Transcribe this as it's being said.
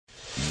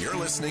You're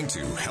listening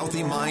to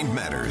Healthy Mind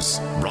Matters,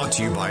 brought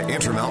to you by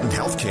Intermountain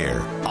Healthcare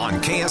on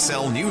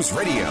KSL News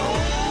Radio.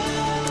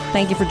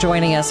 Thank you for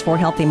joining us for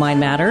Healthy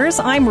Mind Matters.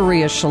 I'm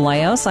Maria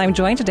Chaleos. I'm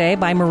joined today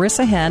by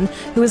Marissa Henn,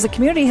 who is the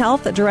Community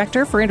Health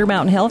Director for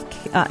Intermountain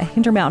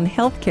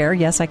Healthcare.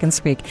 Yes, I can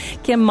speak.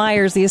 Kim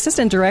Myers, the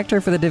Assistant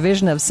Director for the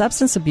Division of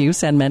Substance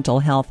Abuse and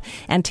Mental Health,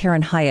 and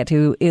Taryn Hyatt,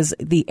 who is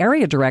the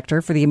Area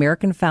Director for the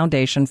American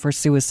Foundation for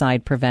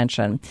Suicide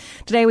Prevention.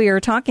 Today we are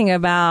talking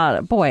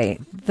about,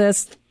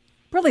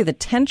 really the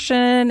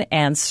tension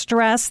and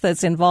stress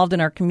that's involved in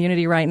our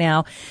community right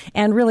now,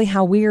 and really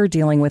how we are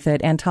dealing with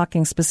it, and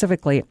talking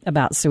specifically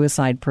about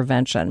suicide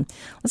prevention.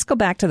 Let's go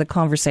back to the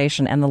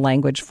conversation and the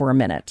language for a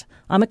minute.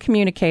 I'm a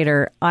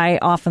communicator. I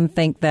often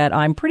think that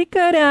I'm pretty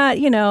good at,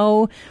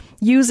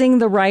 using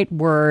the right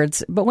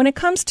words. But when it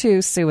comes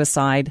to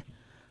suicide,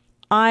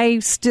 I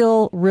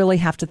still really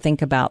have to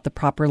think about the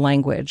proper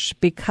language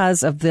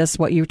because of this,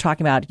 what you were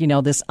talking about,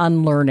 this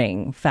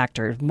unlearning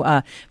factor,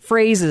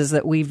 phrases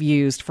that we've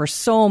used for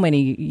so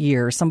many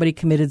years. Somebody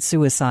committed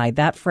suicide.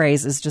 That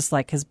phrase is just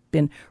has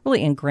been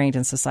really ingrained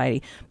in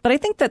society. But I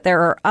think that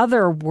there are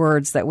other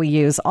words that we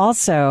use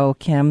also,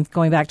 Kim,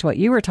 going back to what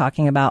you were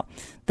talking about,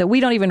 that we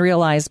don't even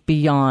realize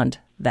beyond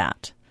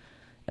that.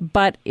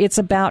 But it's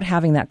about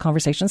having that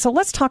conversation. So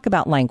let's talk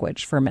about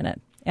language for a minute,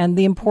 and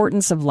the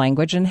importance of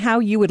language and how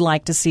you would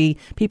like to see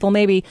people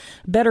maybe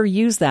better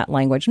use that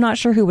language. I'm not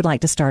sure who would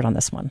like to start on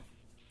this one.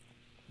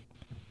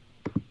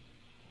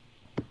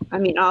 I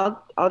mean,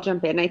 I'll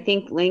jump in. I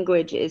think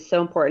language is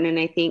so important. And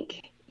I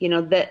think,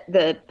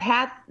 the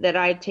path that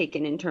I've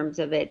taken in terms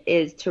of it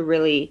is to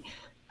really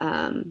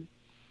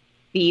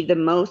be the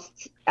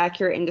most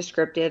accurate and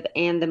descriptive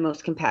and the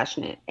most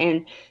compassionate.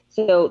 And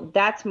so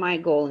that's my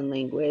goal in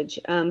language.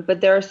 But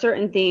there are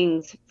certain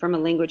things from a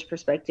language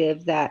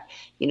perspective that,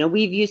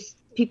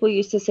 people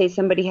used to say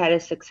somebody had a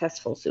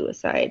successful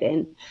suicide,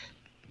 and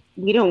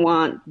we don't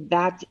want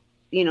that,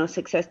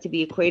 success to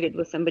be equated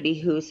with somebody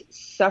who's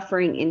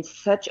suffering in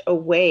such a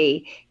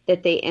way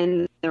that they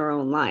end their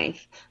own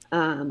life.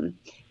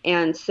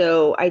 And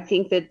so I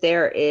think that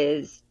there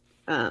is,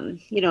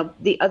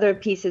 the other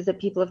pieces that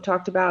people have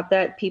talked about,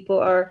 that people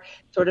are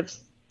sort of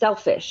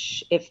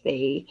selfish if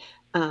they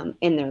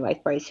end their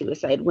life by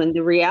suicide, when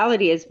the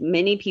reality is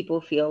many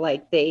people feel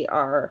like they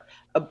are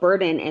a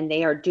burden and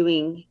they are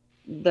doing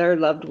their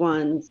loved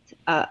ones,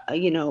 a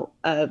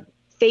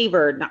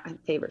favor.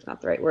 Favor is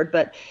not the right word,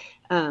 but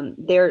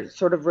they're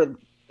sort of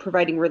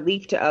providing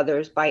relief to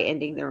others by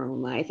ending their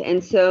own life.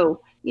 And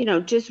so,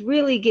 just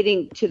really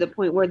getting to the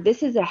point where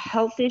this is a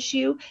health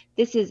issue,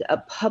 this is a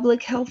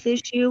public health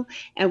issue,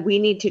 and we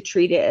need to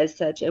treat it as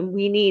such, and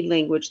we need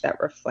language that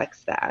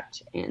reflects that.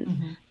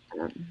 And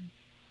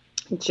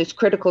it's just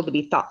critical to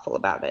be thoughtful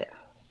about it.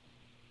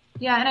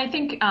 Yeah, and I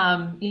think,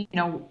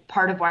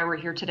 part of why we're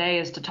here today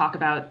is to talk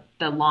about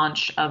the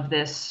launch of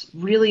this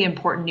really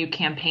important new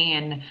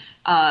campaign.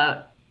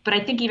 But I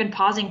think even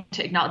pausing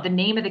to acknowledge the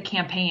name of the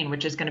campaign,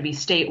 which is going to be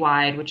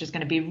statewide, which is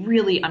going to be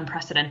really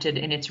unprecedented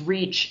in its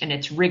reach and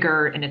its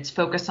rigor and its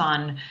focus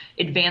on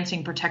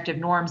advancing protective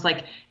norms.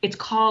 It's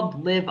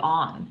called Live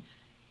On.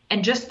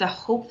 And just the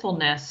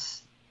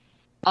hopefulness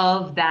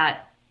of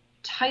that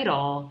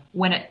title,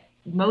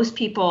 most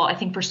people, I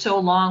think for so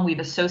long, we've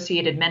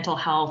associated mental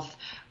health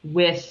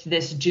with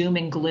this doom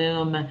and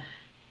gloom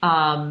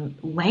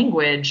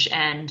language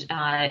and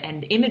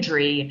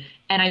imagery.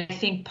 And I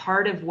think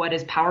part of what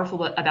is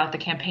powerful about the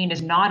campaign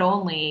is not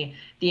only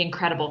the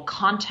incredible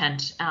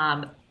content,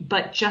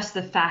 but just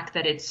the fact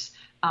that it's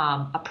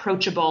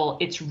approachable,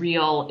 it's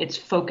real, it's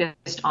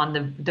focused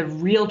on the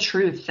real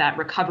truth that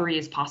recovery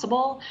is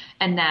possible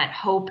and that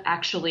hope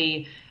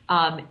actually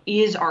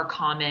is our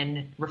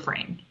common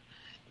refrain.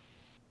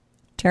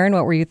 Taryn,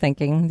 what were you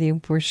thinking?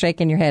 You were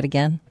shaking your head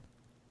again.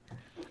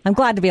 I'm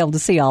glad to be able to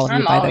see all of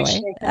you, by the way.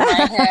 Shaking my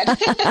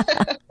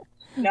head.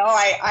 No,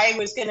 I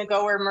was going to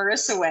go where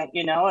Marissa went,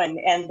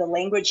 and the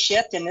language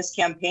shift in this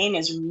campaign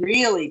is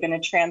really going to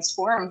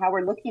transform how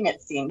we're looking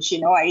at things.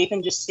 I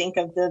even just think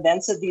of the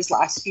events of these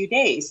last few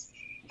days,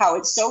 how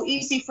it's so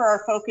easy for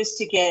our focus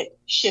to get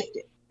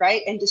shifted,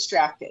 right, and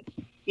distracted.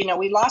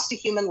 We lost a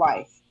human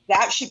life.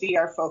 That should be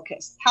our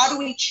focus. How do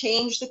we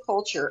change the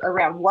culture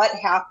around what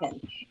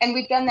happened? And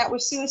we've done that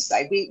with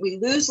suicide. We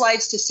lose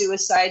lives to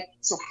suicide.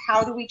 So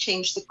how do we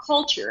change the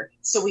culture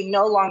so we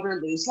no longer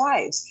lose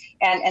lives?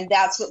 And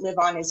that's what Live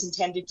On is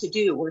intended to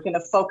do. We're going to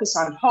focus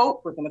on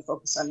hope. We're going to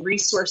focus on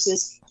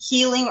resources,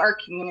 healing our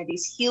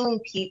communities, healing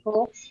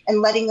people,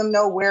 and letting them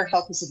know where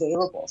help is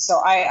available. So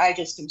I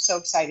just am so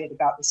excited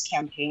about this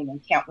campaign and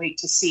can't wait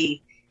to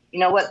see,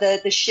 what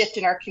the shift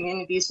in our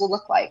communities will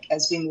look like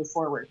as we move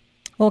forward.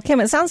 Well,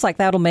 Kim, it sounds like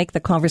that'll make the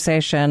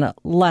conversation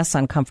less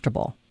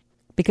uncomfortable,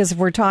 because if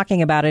we're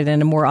talking about it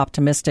in a more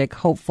optimistic,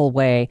 hopeful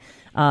way,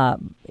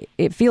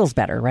 it feels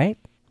better, right?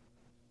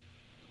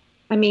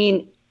 I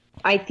mean,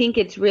 I think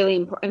it's really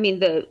important. I mean,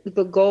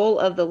 the goal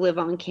of the Live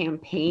On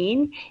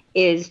campaign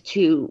is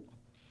to,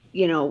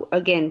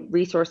 again,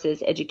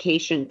 resources,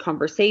 education,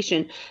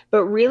 conversation,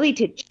 but really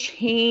to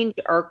change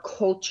our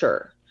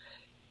culture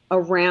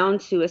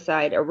around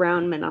suicide,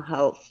 around mental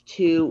health,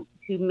 to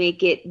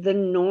make it the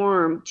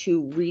norm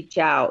to reach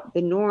out,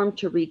 the norm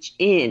to reach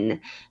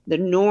in, the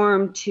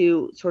norm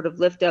to sort of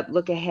lift up,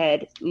 look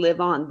ahead,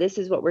 live on. This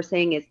is what we're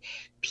saying is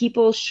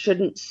people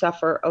shouldn't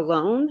suffer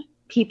alone.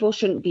 People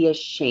shouldn't be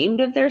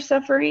ashamed of their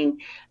suffering.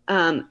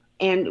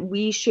 And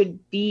we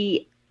should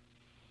be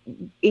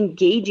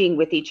engaging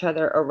with each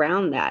other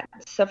around that.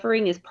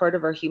 Suffering is part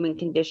of our human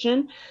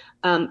condition.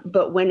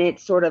 But when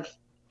it's sort of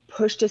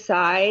pushed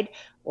aside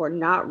or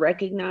not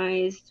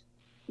recognized,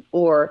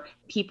 or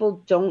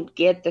people don't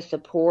get the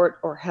support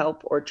or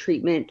help or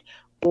treatment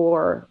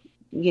or,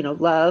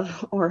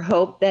 love or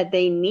hope that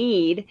they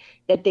need,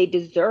 that they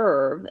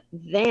deserve,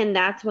 then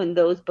that's when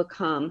those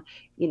become,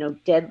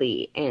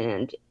 deadly.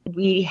 And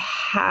we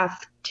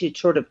have to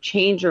sort of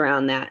change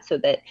around that so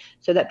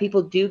that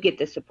people do get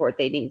the support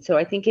they need. So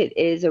I think it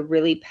is a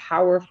really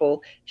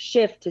powerful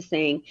shift to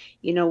saying,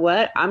 you know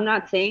what, I'm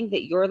not saying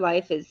that your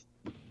life is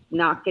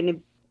not going to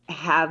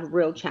have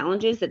real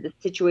challenges, that the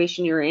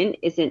situation you're in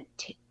isn't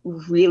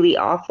really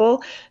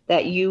awful,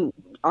 that you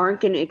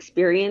aren't going to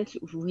experience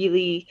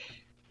really,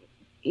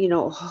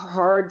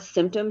 hard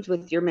symptoms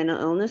with your mental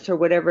illness or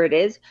whatever it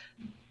is,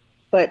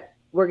 but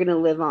we're going to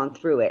live on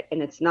through it.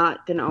 And it's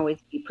not going to always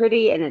be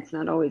pretty, and it's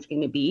not always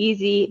going to be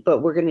easy, but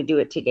we're going to do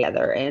it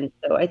together. And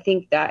so I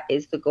think that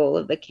is the goal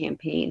of the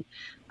campaign,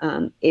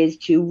 is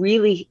to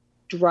really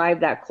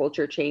drive that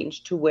culture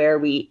change to where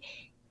we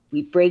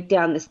break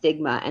down the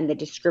stigma and the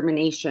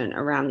discrimination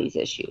around these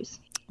issues.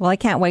 Well, I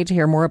can't wait to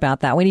hear more about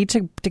that. We need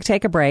to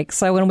take a break.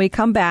 So when we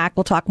come back,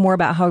 we'll talk more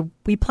about how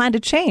we plan to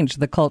change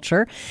the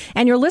culture.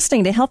 And you're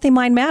listening to Healthy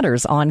Mind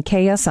Matters on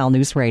KSL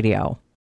News Radio.